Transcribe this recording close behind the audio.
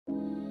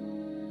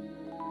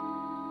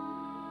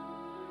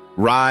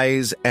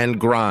rise and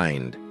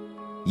grind.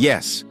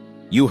 Yes,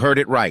 you heard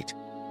it right.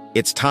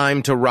 It's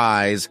time to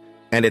rise,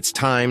 and it's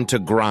time to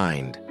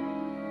grind.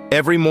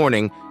 Every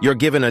morning, you're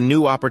given a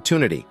new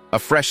opportunity, a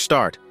fresh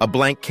start, a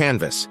blank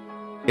canvas.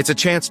 It's a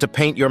chance to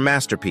paint your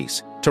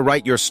masterpiece, to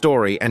write your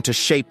story, and to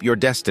shape your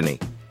destiny.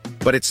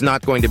 But it's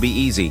not going to be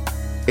easy.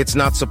 It's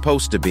not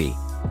supposed to be.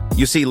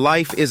 You see,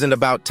 life isn't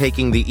about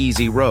taking the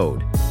easy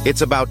road.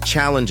 It's about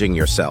challenging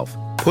yourself,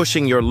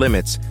 pushing your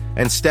limits,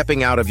 and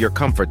stepping out of your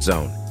comfort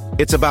zone.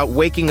 It's about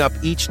waking up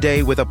each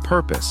day with a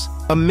purpose,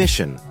 a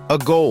mission, a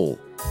goal.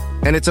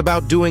 And it's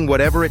about doing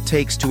whatever it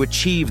takes to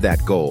achieve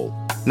that goal,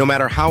 no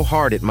matter how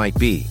hard it might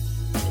be.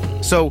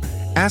 So,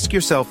 ask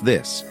yourself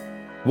this: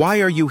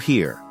 why are you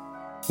here?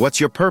 What's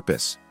your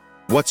purpose?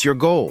 What's your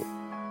goal?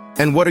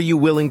 And what are you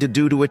willing to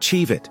do to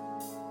achieve it?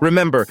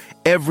 Remember,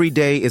 every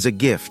day is a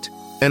gift,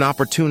 an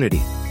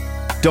opportunity.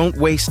 Don't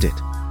waste it.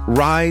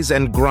 Rise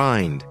and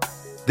grind.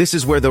 This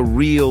is where the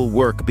real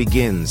work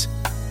begins.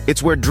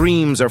 It's where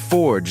dreams are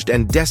forged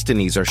and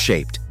destinies are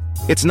shaped.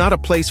 It's not a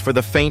place for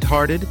the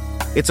faint-hearted.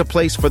 It's a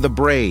place for the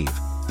brave,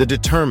 the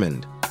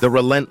determined, the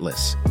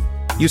relentless.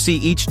 You see,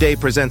 each day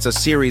presents a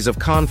series of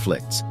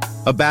conflicts,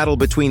 a battle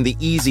between the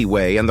easy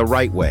way and the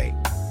right way.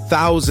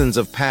 Thousands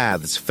of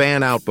paths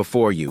fan out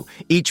before you,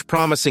 each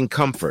promising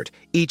comfort,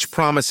 each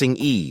promising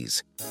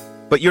ease.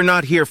 But you're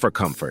not here for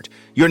comfort.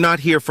 You're not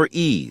here for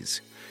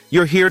ease.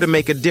 You're here to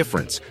make a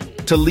difference,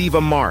 to leave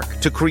a mark,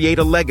 to create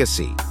a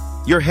legacy.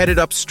 You're headed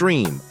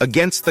upstream,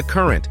 against the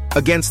current,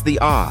 against the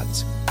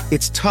odds.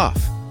 It's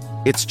tough.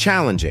 It's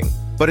challenging,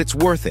 but it's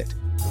worth it.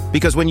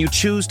 Because when you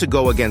choose to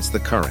go against the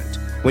current,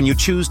 when you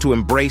choose to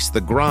embrace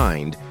the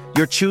grind,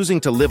 you're choosing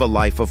to live a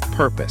life of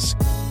purpose,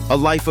 a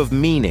life of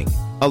meaning,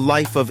 a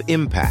life of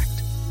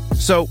impact.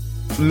 So,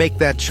 make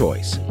that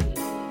choice.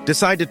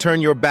 Decide to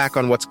turn your back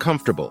on what's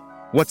comfortable,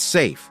 what's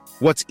safe,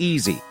 what's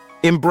easy.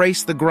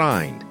 Embrace the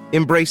grind,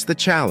 embrace the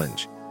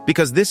challenge,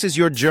 because this is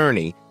your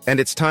journey and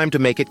it's time to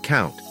make it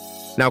count.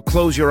 Now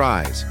close your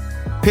eyes.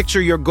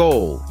 Picture your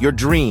goal, your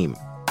dream,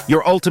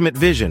 your ultimate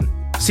vision.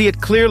 See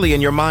it clearly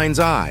in your mind's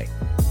eye.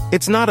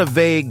 It's not a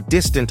vague,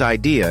 distant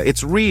idea.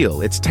 It's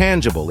real, it's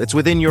tangible, it's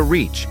within your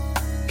reach.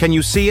 Can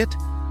you see it?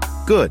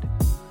 Good.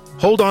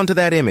 Hold on to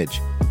that image.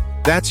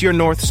 That's your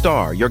North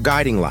Star, your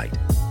guiding light.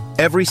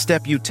 Every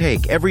step you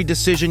take, every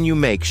decision you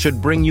make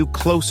should bring you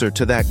closer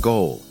to that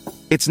goal.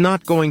 It's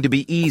not going to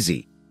be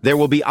easy. There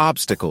will be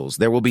obstacles,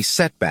 there will be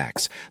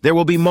setbacks, there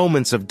will be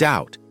moments of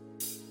doubt.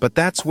 But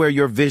that's where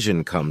your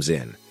vision comes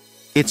in.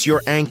 It's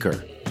your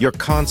anchor, your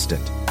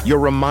constant, your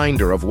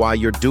reminder of why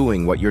you're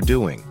doing what you're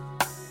doing.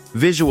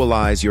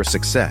 Visualize your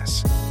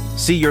success.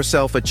 See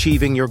yourself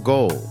achieving your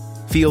goal.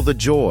 Feel the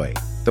joy,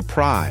 the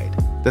pride,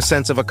 the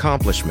sense of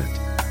accomplishment.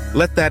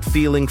 Let that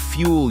feeling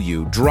fuel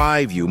you,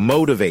 drive you,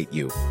 motivate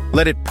you.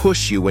 Let it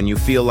push you when you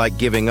feel like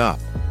giving up.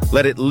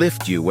 Let it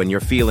lift you when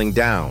you're feeling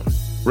down.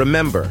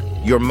 Remember,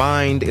 your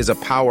mind is a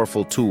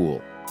powerful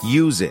tool.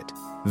 Use it.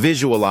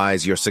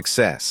 Visualize your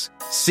success.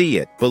 See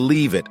it,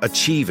 believe it,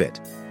 achieve it.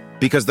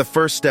 Because the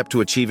first step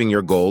to achieving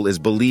your goal is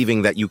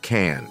believing that you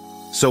can.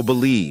 So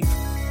believe.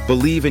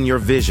 Believe in your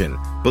vision.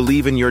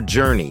 Believe in your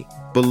journey.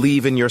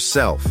 Believe in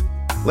yourself.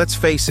 Let's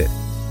face it.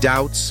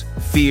 Doubts,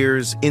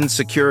 fears,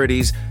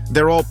 insecurities,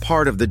 they're all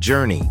part of the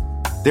journey.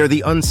 They're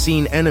the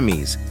unseen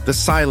enemies, the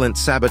silent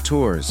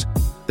saboteurs.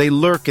 They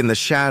lurk in the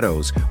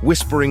shadows,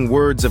 whispering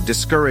words of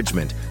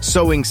discouragement,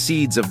 sowing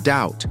seeds of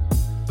doubt.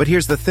 But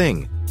here's the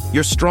thing,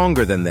 you're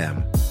stronger than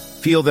them.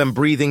 Feel them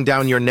breathing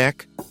down your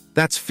neck?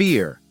 That's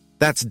fear.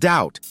 That's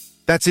doubt.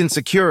 That's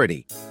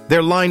insecurity.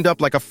 They're lined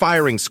up like a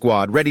firing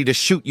squad, ready to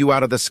shoot you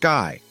out of the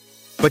sky.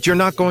 But you're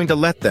not going to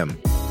let them.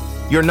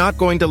 You're not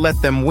going to let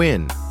them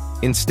win.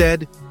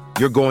 Instead,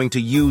 you're going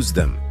to use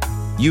them.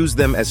 Use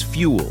them as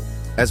fuel,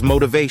 as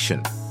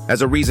motivation,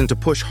 as a reason to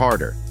push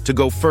harder, to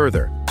go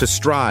further, to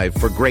strive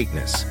for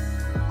greatness.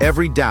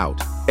 Every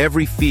doubt,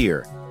 every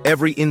fear,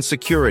 every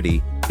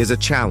insecurity is a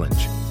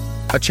challenge.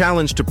 A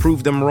challenge to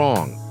prove them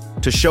wrong,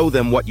 to show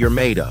them what you're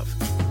made of.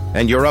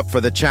 And you're up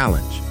for the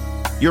challenge.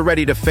 You're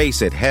ready to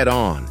face it head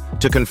on,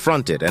 to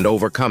confront it and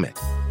overcome it.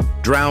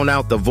 Drown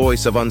out the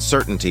voice of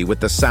uncertainty with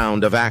the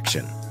sound of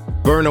action.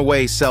 Burn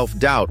away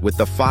self-doubt with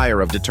the fire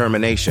of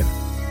determination.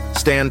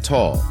 Stand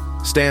tall,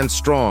 stand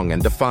strong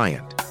and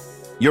defiant.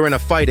 You're in a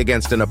fight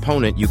against an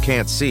opponent you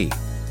can't see.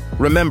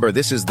 Remember,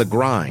 this is the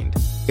grind.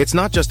 It's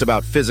not just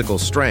about physical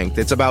strength,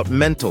 it's about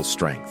mental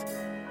strength.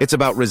 It's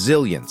about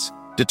resilience,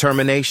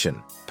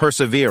 determination,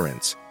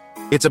 perseverance.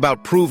 It's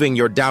about proving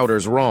your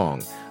doubters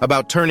wrong,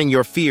 about turning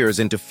your fears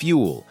into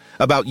fuel,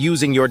 about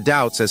using your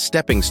doubts as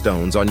stepping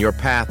stones on your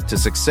path to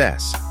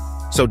success.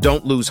 So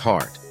don't lose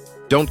heart.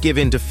 Don't give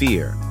in to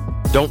fear.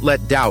 Don't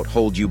let doubt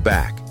hold you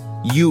back.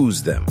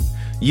 Use them.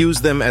 Use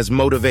them as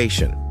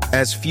motivation,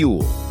 as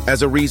fuel,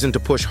 as a reason to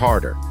push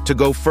harder, to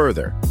go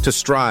further, to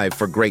strive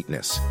for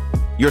greatness.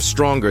 You're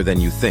stronger than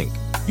you think.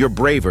 You're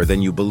braver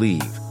than you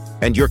believe.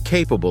 And you're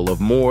capable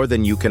of more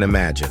than you can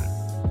imagine.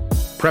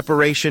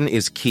 Preparation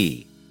is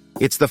key.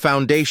 It's the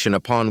foundation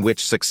upon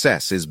which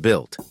success is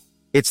built.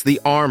 It's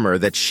the armor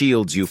that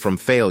shields you from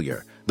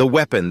failure, the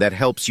weapon that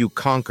helps you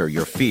conquer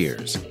your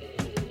fears.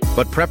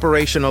 But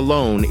preparation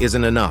alone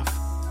isn't enough.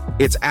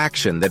 It's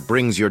action that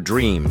brings your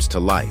dreams to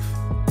life.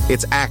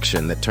 It's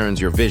action that turns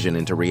your vision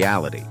into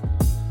reality.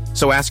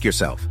 So ask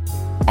yourself,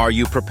 are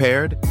you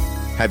prepared?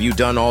 Have you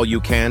done all you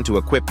can to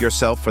equip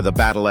yourself for the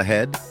battle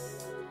ahead?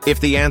 If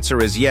the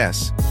answer is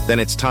yes, then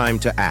it's time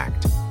to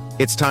act.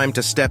 It's time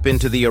to step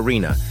into the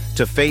arena,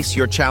 to face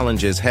your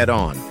challenges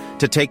head-on,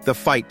 to take the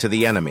fight to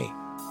the enemy.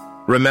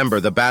 Remember,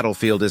 the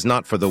battlefield is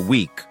not for the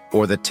weak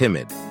or the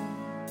timid.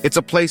 It's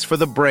a place for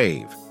the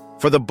brave,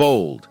 for the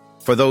bold,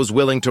 for those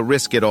willing to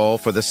risk it all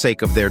for the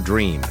sake of their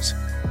dreams.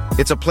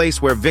 It's a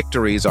place where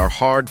victories are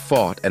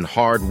hard-fought and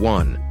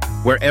hard-won,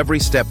 where every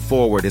step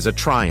forward is a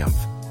triumph,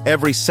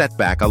 every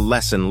setback a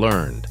lesson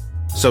learned.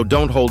 So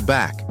don't hold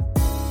back.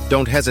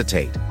 Don't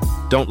hesitate.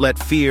 Don't let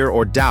fear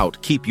or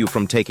doubt keep you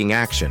from taking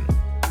action.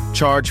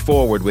 Charge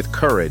forward with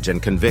courage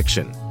and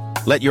conviction.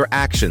 Let your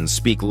actions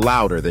speak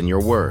louder than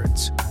your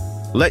words.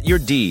 Let your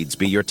deeds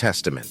be your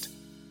testament.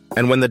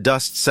 And when the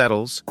dust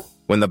settles,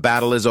 when the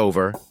battle is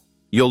over,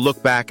 you'll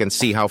look back and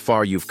see how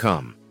far you've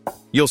come.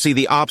 You'll see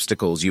the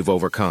obstacles you've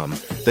overcome,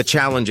 the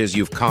challenges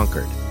you've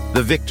conquered,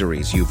 the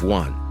victories you've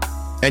won.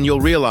 And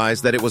you'll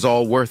realize that it was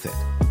all worth it.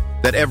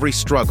 That every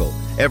struggle,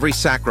 every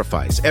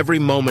sacrifice, every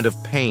moment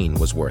of pain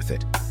was worth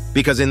it.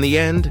 Because in the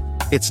end,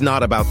 it's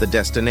not about the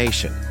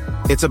destination.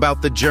 It's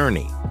about the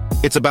journey.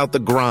 It's about the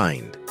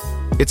grind.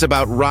 It's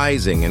about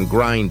rising and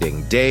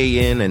grinding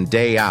day in and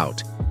day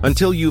out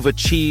until you've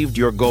achieved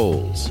your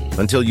goals,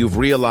 until you've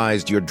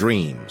realized your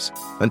dreams,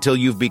 until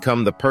you've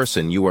become the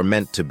person you were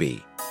meant to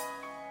be.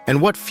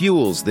 And what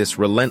fuels this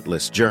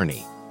relentless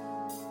journey?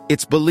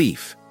 It's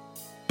belief.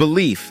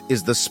 Belief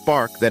is the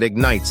spark that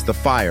ignites the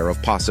fire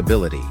of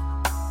possibility.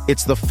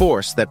 It's the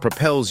force that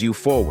propels you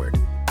forward,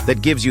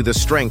 that gives you the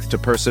strength to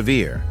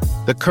persevere,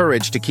 the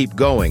courage to keep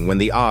going when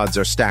the odds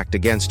are stacked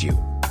against you.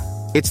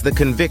 It's the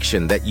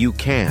conviction that you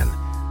can,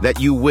 that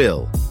you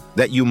will,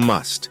 that you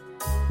must.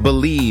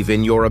 Believe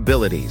in your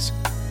abilities.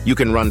 You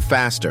can run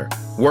faster,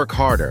 work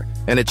harder,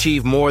 and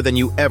achieve more than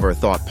you ever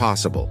thought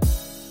possible.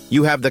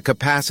 You have the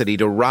capacity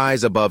to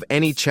rise above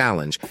any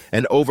challenge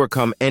and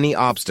overcome any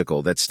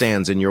obstacle that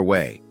stands in your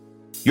way.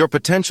 Your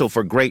potential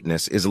for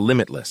greatness is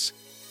limitless.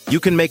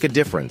 You can make a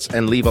difference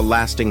and leave a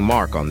lasting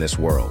mark on this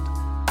world.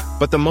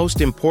 But the most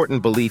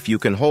important belief you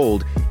can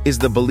hold is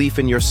the belief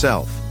in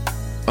yourself.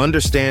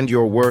 Understand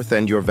your worth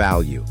and your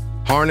value.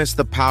 Harness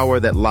the power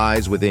that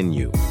lies within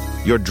you.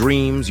 Your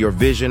dreams, your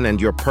vision, and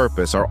your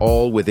purpose are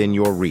all within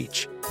your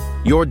reach.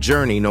 Your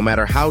journey, no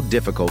matter how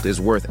difficult,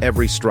 is worth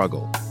every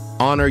struggle.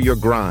 Honor your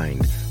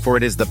grind, for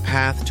it is the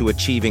path to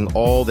achieving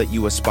all that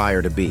you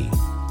aspire to be.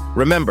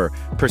 Remember,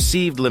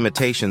 perceived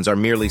limitations are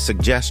merely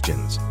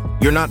suggestions.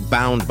 You're not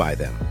bound by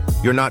them.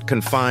 You're not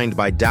confined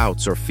by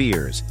doubts or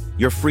fears.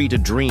 You're free to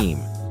dream,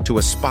 to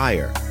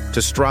aspire,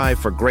 to strive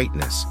for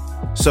greatness.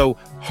 So,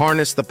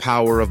 harness the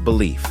power of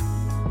belief.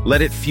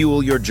 Let it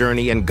fuel your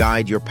journey and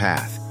guide your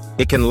path.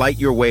 It can light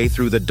your way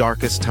through the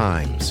darkest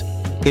times.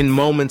 In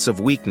moments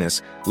of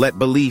weakness, let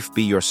belief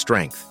be your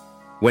strength.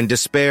 When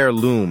despair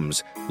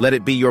looms, let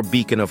it be your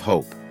beacon of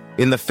hope.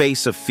 In the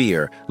face of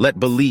fear, let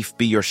belief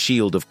be your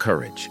shield of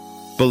courage.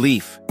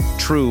 Belief,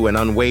 true and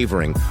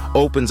unwavering,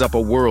 opens up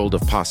a world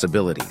of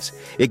possibilities.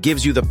 It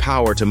gives you the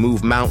power to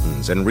move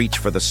mountains and reach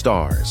for the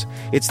stars.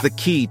 It's the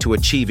key to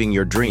achieving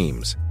your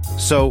dreams.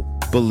 So,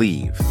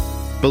 believe.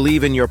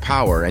 Believe in your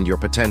power and your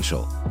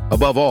potential.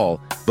 Above all,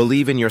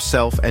 believe in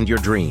yourself and your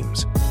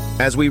dreams.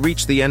 As we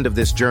reach the end of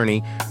this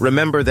journey,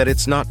 remember that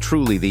it's not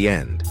truly the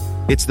end.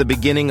 It's the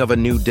beginning of a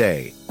new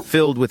day,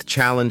 filled with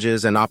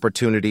challenges and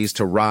opportunities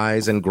to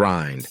rise and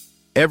grind.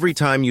 Every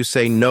time you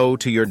say no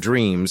to your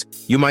dreams,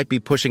 you might be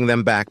pushing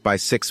them back by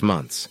 6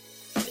 months.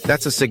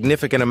 That's a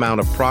significant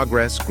amount of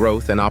progress,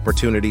 growth, and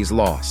opportunities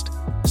lost.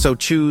 So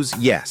choose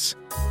yes.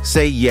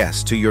 Say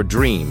yes to your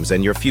dreams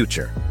and your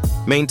future.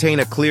 Maintain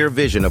a clear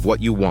vision of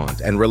what you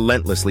want and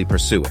relentlessly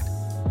pursue it.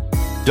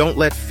 Don't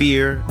let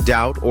fear,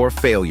 doubt, or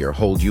failure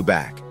hold you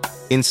back.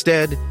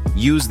 Instead,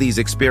 use these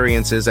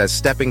experiences as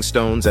stepping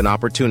stones and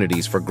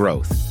opportunities for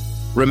growth.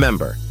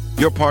 Remember,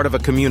 you're part of a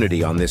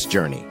community on this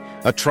journey,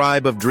 a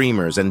tribe of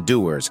dreamers and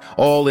doers,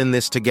 all in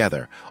this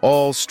together,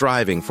 all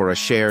striving for a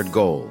shared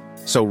goal.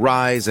 So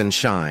rise and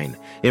shine,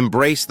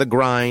 embrace the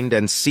grind,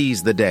 and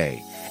seize the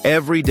day.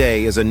 Every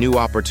day is a new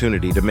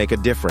opportunity to make a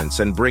difference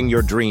and bring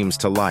your dreams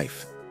to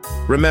life.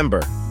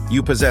 Remember,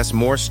 you possess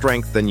more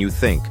strength than you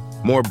think,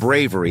 more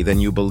bravery than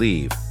you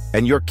believe,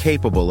 and you're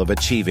capable of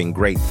achieving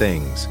great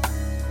things.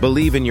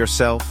 Believe in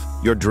yourself,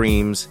 your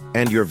dreams,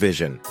 and your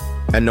vision.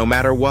 And no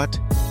matter what,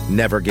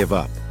 never give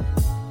up.